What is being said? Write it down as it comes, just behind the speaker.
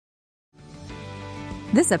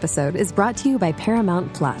This episode is brought to you by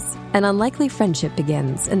Paramount Plus. An unlikely friendship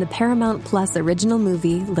begins in the Paramount Plus original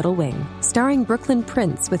movie Little Wing, starring Brooklyn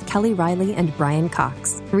Prince with Kelly Riley and Brian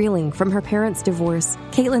Cox. Reeling from her parents' divorce,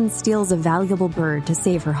 Caitlin steals a valuable bird to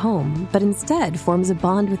save her home, but instead forms a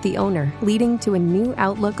bond with the owner, leading to a new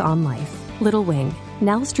outlook on life. Little Wing,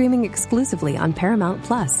 now streaming exclusively on Paramount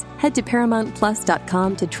Plus. Head to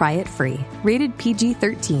ParamountPlus.com to try it free. Rated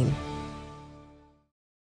PG-13.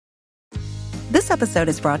 This episode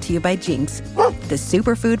is brought to you by Jinx, the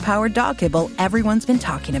superfood-powered dog kibble everyone's been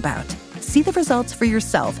talking about. See the results for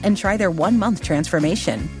yourself and try their 1-month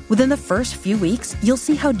transformation. Within the first few weeks, you'll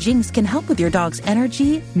see how Jinx can help with your dog's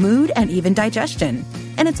energy, mood, and even digestion.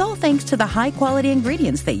 And it's all thanks to the high-quality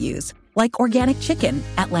ingredients they use, like organic chicken,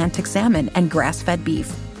 Atlantic salmon, and grass-fed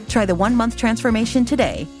beef. Try the 1-month transformation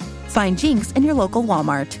today. Find Jinx in your local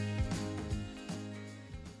Walmart.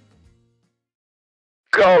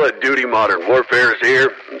 Call of Duty Modern Warfare is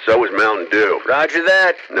here, and so is Mountain Dew. Roger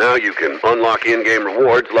that. Now you can unlock in-game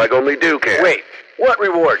rewards like only Dew can. Wait, what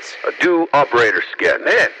rewards? A Dew Operator Skin.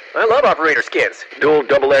 Man, I love Operator Skins. Dual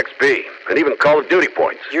Double XP, and even Call of Duty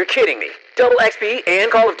points. You're kidding me. Double XP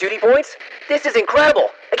and Call of Duty points? This is incredible.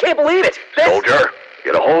 I can't believe it. Soldier,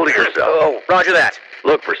 get a hold of yourself. Oh, roger that.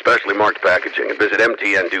 Look for specially marked packaging and visit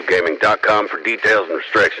mtndewgaming.com for details and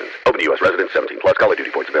restrictions. Open to U.S. residents 17 plus. Call of Duty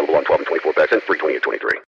points available on 12 and 24 packs and free 20 and 23.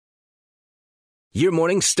 Your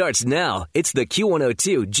morning starts now. It's the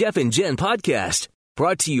Q102 Jeff and Jen podcast.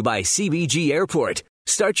 Brought to you by CBG Airport.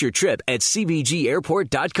 Start your trip at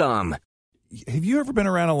CBGAirport.com. Have you ever been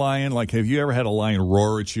around a lion? Like, have you ever had a lion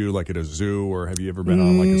roar at you like at a zoo? Or have you ever been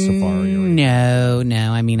on like a safari? No.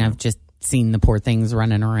 I mean, I've just seen the poor things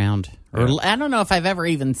running around. Or I don't know if I've ever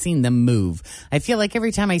even seen them move. I feel like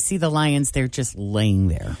every time I see the lions, they're just laying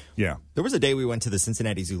there. Yeah. There was a day we went to the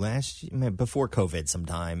Cincinnati Zoo before COVID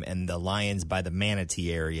sometime, and the lions by the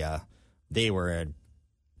manatee area, they were in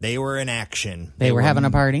action. They were having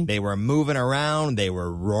a party? They were moving around. They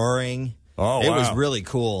were roaring. Oh, it wow. was really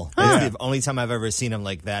cool. Huh. It's the only time I've ever seen them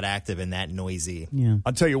like that active and that noisy. Yeah.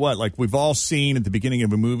 I'll tell you what, like we've all seen at the beginning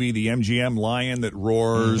of a movie, the MGM lion that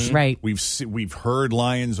roars. Mm-hmm. Right. We've heard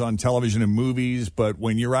lions on television and movies, but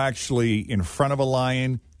when you're actually in front of a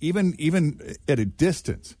lion, even at a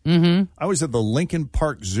distance. Mm-hmm. I was at the Lincoln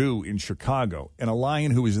Park Zoo in Chicago, and a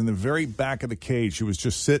lion who was in the very back of the cage, who was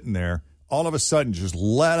just sitting there, all of a sudden just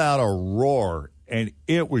let out a roar. And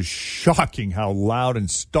it was shocking how loud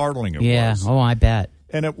and startling it was. Yeah, oh, I bet.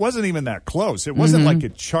 And it wasn't even that close. It wasn't like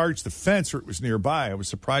it charged the fence or it was nearby. I was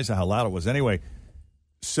surprised at how loud it was. Anyway,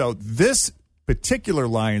 so this particular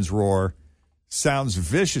lion's roar sounds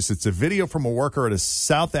vicious. It's a video from a worker at a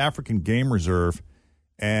South African game reserve,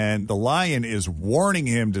 and the lion is warning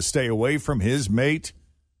him to stay away from his mate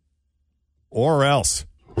or else.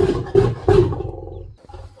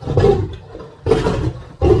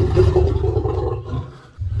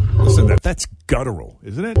 Listen, that's guttural,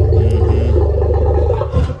 isn't it?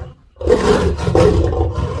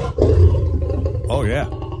 Oh, yeah.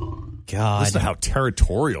 God. Listen to how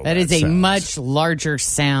territorial that is a sounds. much larger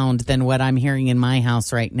sound than what I'm hearing in my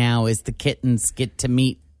house right now as the kittens get to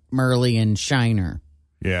meet Merle and Shiner.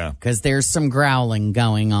 Yeah. Because there's some growling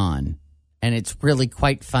going on, and it's really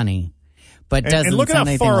quite funny. But doesn't and look at sound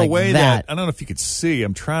how anything far like away that. I don't know if you could see.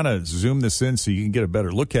 I'm trying to zoom this in so you can get a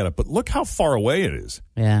better look at it. But look how far away it is.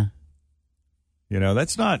 Yeah. You know,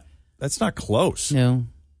 that's not close. No.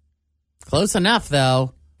 Close enough,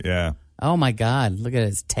 though. Yeah. Oh, my God. Look at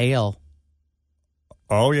his tail.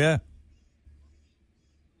 Oh, yeah.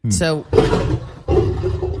 So, I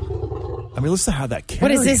mean, listen to how that carries.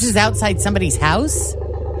 what is this? Is outside somebody's house?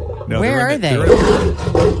 No, Where are they?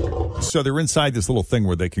 So they're inside this little thing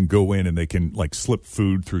where they can go in and they can like slip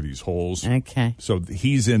food through these holes. Okay. So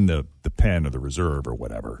he's in the pen or the reserve or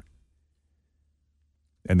whatever.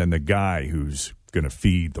 And then the guy who's going to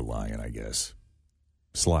feed the lion, I guess,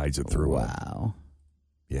 slides it through. Wow.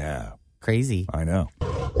 Yeah. Crazy. I know.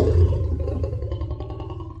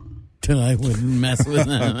 I wouldn't mess with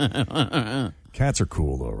them. Cats are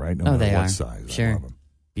cool, though, right? No Oh, matter they what are. size. I Sure. love them.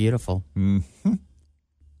 Beautiful. Mm-hmm.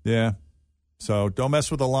 Yeah. So don't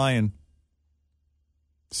mess with a lion.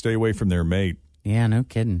 Stay away from their mate. Yeah, no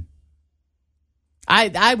kidding.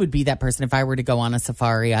 I would be that person if I were to go on a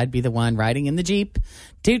safari. I'd be the one riding in the Jeep,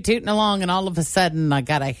 tooting along, and all of a sudden I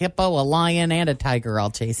got a hippo, a lion, and a tiger all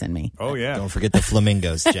chasing me. Oh, yeah. Don't forget the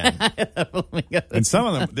flamingos, Jen. And some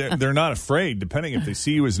of them, they're not afraid, depending if they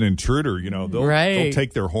see you as an intruder, you know, they'll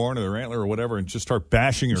take their horn or their antler or whatever and just start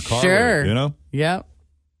bashing your car. Sure. With it, you know? Yep.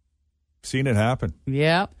 Seen it happen.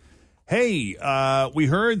 Yep. Hey, we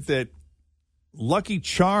heard that Lucky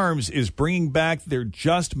Charms is bringing back their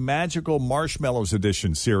Just Magical Marshmallows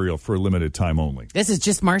Edition cereal for a limited time only. This is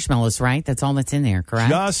just marshmallows, right? That's all that's in there, correct?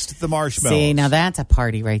 Just the marshmallows. See, now that's a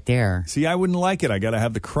party right there. See, I wouldn't like it. I got to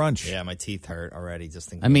have the crunch. Yeah, my teeth hurt already just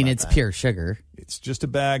thinking I mean, about it's that. pure sugar. It's just a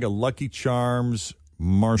bag of Lucky Charms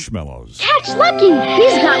marshmallows. Catch Lucky!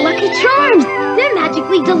 He's got Lucky Charms! They're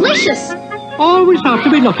magically delicious! Always have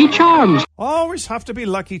to be Lucky Charms. Always have to be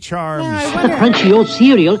Lucky Charms. The crunchy old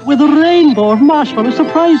cereal with a rainbow of marshmallow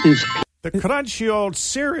surprises. The crunchy old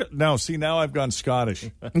cereal. No, see, now I've gone Scottish.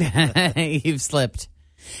 You've slipped.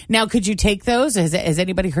 Now, could you take those? Has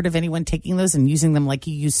anybody heard of anyone taking those and using them like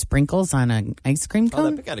you use sprinkles on an ice cream Oh, cone?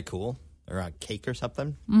 that'd be kind of cool. Or a cake or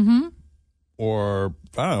something. Mm-hmm. Or,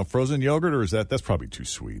 I don't know, frozen yogurt, or is that's probably too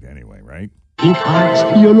sweet anyway, right? Pink hearts,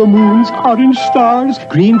 yellow moons, orange stars,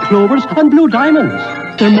 green clovers, and blue diamonds.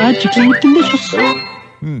 They're magically delicious.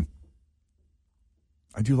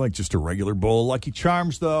 I do like just a regular bowl of Lucky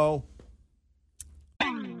Charms, though.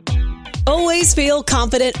 Always feel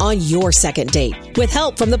confident on your second date. With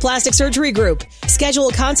help from the Plastic Surgery Group. Schedule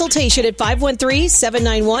a consultation at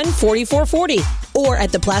 513-791-4440 or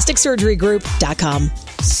at theplasticsurgerygroup.com.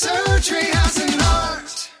 Surgery has an art.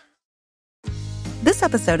 This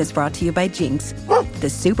episode is brought to you by Jinx, the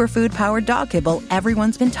superfood-powered dog kibble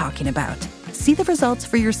everyone's been talking about. See the results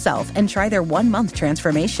for yourself and try their 1-month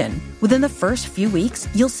transformation. Within the first few weeks,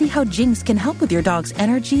 you'll see how Jinx can help with your dog's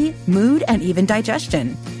energy, mood, and even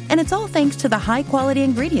digestion. And it's all thanks to the high-quality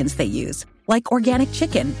ingredients they use, like organic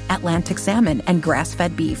chicken, Atlantic salmon, and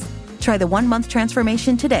grass-fed beef. Try the 1-month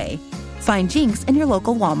transformation today. Find Jinx in your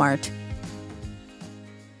local Walmart.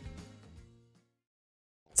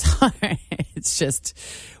 It's just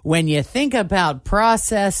when you think about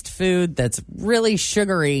processed food that's really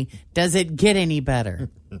sugary, does it get any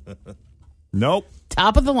better? Nope.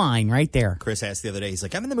 Top of the line right there. Chris asked the other day, he's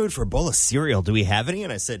like, I'm in the mood for a bowl of cereal. Do we have any?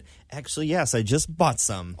 And I said, actually, yes, I just bought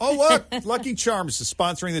some. Oh, look, Lucky Charms is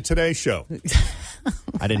sponsoring the Today Show.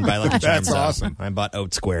 I didn't buy Lucky Charms. That's awesome. I bought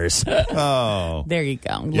Oat Squares. Oh. There you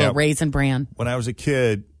go. Little Raisin Bran. When I was a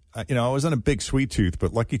kid, I was on a big sweet tooth,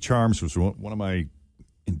 but Lucky Charms was one of my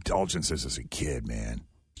indulgences as a kid, man.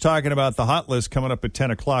 Talking about the hot list coming up at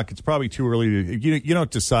 10 o'clock. It's probably too early to, you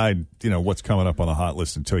don't decide, what's coming up on the hot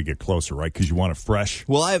list until you get closer, right? Because you want it fresh.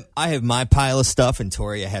 Well, I have my pile of stuff, and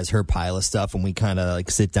Toria has her pile of stuff, and we kind of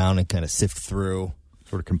sit down and kind of sift through.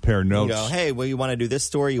 Sort of compare notes. You go, hey, well, you want to do this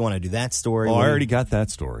story? You want to do that story? Oh, I already got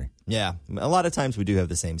that story. Yeah. A lot of times we do have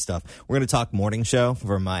the same stuff. We're going to talk morning show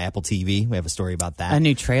from Apple TV. We have a story about that. A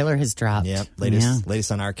new trailer has dropped. Yep.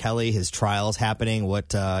 Latest on R. Kelly, his trial's happening,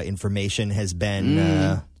 what information has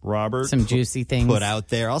been Robert some juicy things put out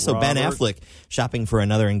there. Also, Ben Affleck shopping for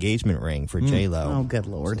another engagement ring for J-Lo. Oh, good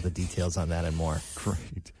Lord. So the details on that and more.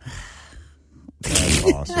 Great. That's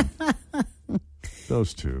awesome.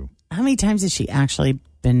 Those two. How many times has she actually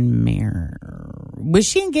been married? Was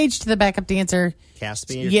she engaged to the backup dancer?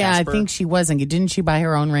 Casper? Yeah, I think she was engaged. Didn't she buy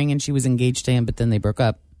her own ring and she was engaged to him, but then they broke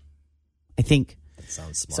up? I think. That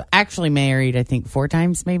sounds smart. So actually married, I think, 4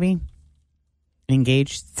 times maybe.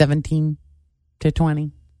 Engaged 17 to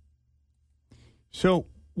 20. So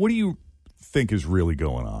what do you think is really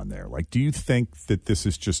going on there? Like, do you think that this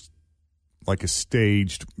is just like a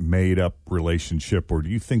staged, made-up relationship, or do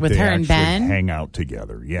you think With they her and actually Ben? hang out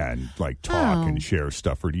together, and like talk and share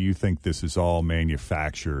stuff, or do you think this is all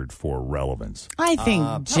manufactured for relevance? I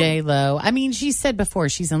think J-Lo, I mean, she said before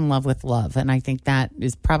she's in love with love, and I think that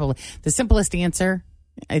is probably the simplest answer.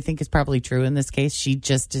 I think is probably true in this case. She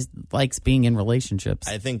just likes being in relationships.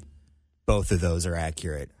 I think both of those are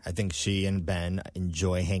accurate. I think she and Ben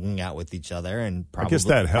enjoy hanging out with each other, and probably, I guess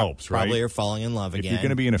that helps, right? Probably are falling in love If again. you're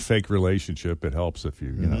going to be in a fake relationship, it helps if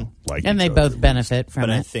you, like and each they other both at benefit from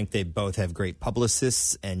But it. I think they both have great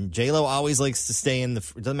publicists, and J-Lo always likes to stay in the.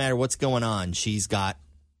 It doesn't matter what's going on. She's out.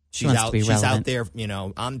 wants to be relevant. There,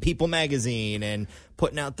 on People Magazine and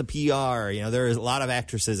putting out the PR. There's a lot of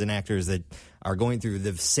actresses and actors that are going through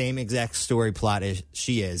the same exact story plot as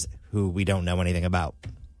she is, who we don't know anything about.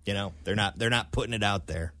 They're not putting it out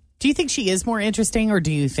there. Do you think she is more interesting, or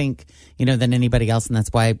do you think, than anybody else, and that's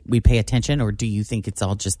why we pay attention, or do you think it's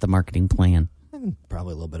all just the marketing plan?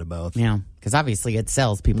 Probably a little bit of both. Yeah, because obviously it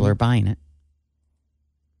sells. People are buying it.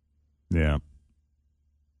 Yeah.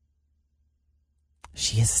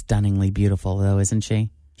 She is stunningly beautiful, though, isn't she?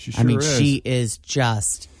 She sure is. She is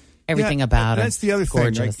just everything about her. That's the other thing.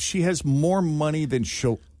 Gorgeous. Like, she has more money than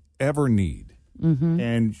she'll ever need. Mm-hmm.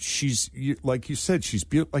 And she's, like you said, she's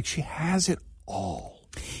beautiful. Like, she has it all.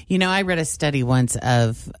 I read a study once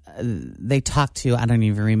of, they talked to, I don't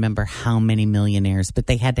even remember how many millionaires, but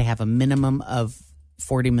they had to have a minimum of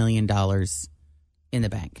 $40 million in the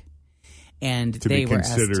bank. And to they be were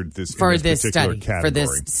considered asked this for in this particular study. category. For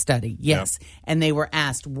this study, yes. Yep. And they were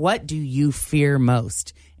asked, "What do you fear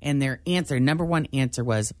most?" And their answer, number one answer,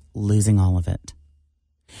 was losing all of it.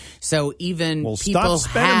 So even people stop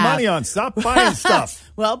spending money on, stop buying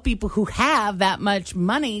stuff. Well, people who have that much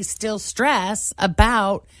money still stress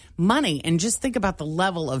about money. And just think about the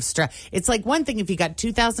level of stress. It's like one thing if you got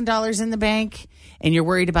 $2,000 in the bank and you're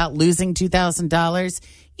worried about losing $2,000,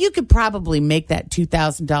 you could probably make that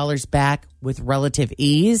 $2,000 back with relative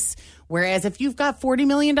ease. Whereas if you've got $40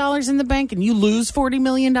 million in the bank and you lose $40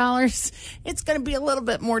 million, it's going to be a little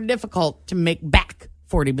bit more difficult to make back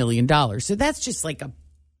 $40 million. So that's just like a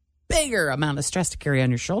bigger amount of stress to carry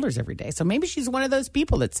on your shoulders every day. So maybe she's one of those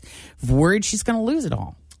people that's worried she's going to lose it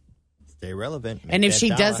all. Stay relevant. And if she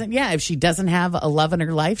doesn't, if she doesn't have a love in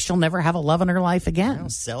her life, she'll never have a love in her life again. You know,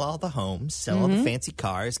 sell all the homes, sell all the fancy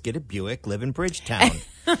cars, get a Buick, live in Bridgetown.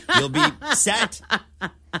 You'll be set.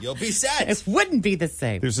 You'll be set. It wouldn't be the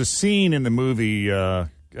same. There's a scene in the movie, All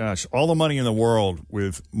the Money in the World,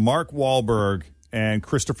 with Mark Wahlberg and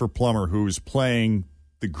Christopher Plummer, who's playing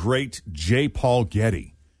the great J. Paul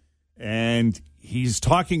Getty. And he's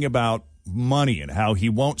talking about money and how he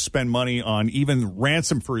won't spend money on even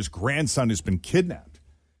ransom for his grandson who's been kidnapped.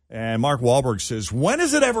 And Mark Wahlberg says, when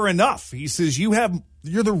is it ever enough? He says,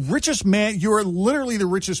 you're the richest man. You're literally the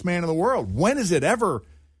richest man in the world. When is it ever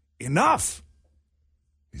enough?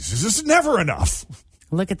 He says, it's never enough.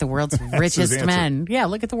 Look at the world's richest men. Yeah,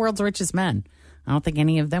 look at the world's richest men. I don't think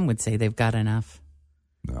any of them would say they've got enough.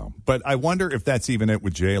 No. But I wonder if that's even it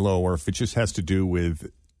with J-Lo or if it just has to do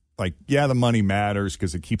with, like, yeah, the money matters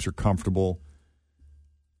because it keeps her comfortable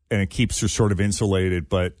and it keeps her sort of insulated,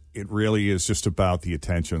 but it really is just about the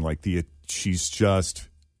attention. Like, she's just,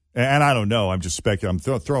 and I don't know, I'm just speculating,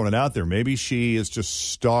 I'm throwing it out there. Maybe she is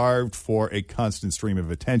just starved for a constant stream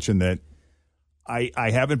of attention that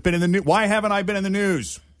I haven't been in the news. Why haven't I been in the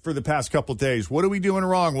news for the past couple of days? What are we doing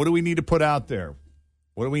wrong? What do we need to put out there?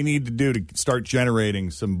 What do we need to do to start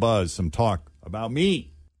generating some buzz, some talk about me?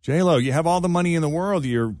 J-Lo, you have all the money in the world.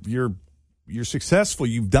 You're successful.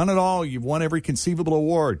 You've done it all. You've won every conceivable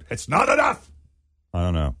award. It's not enough.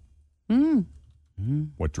 I don't know.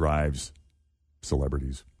 What drives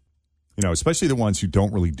celebrities? You know, especially the ones who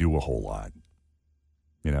don't really do a whole lot.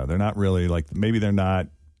 You know, they're not really like, maybe they're not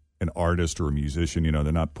an artist or a musician. You know,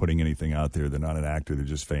 they're not putting anything out there. They're not an actor. They're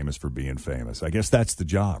just famous for being famous. I guess that's the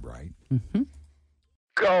job, right? Mm-hmm.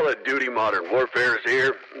 Call of Duty Modern Warfare is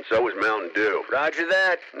here, and so is Mountain Dew. Roger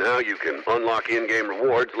that. Now you can unlock in-game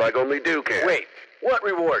rewards like only Dew can. Wait, what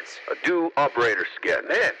rewards? A Dew Operator Skin.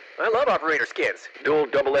 Man, I love Operator Skins. Dual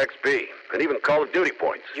double XP, and even Call of Duty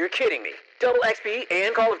points. You're kidding me. Double XP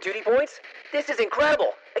and Call of Duty points? This is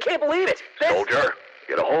incredible. I can't believe it. Soldier,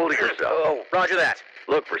 get a hold of yourself. Oh, roger that.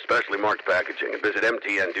 Look for specially marked packaging and visit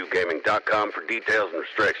mtndewgaming.com for details and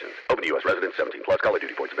restrictions. Open to U.S. residents 17+. Call of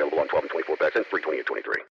Duty points available on 12 and 24 packs and free 20 and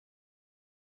 23.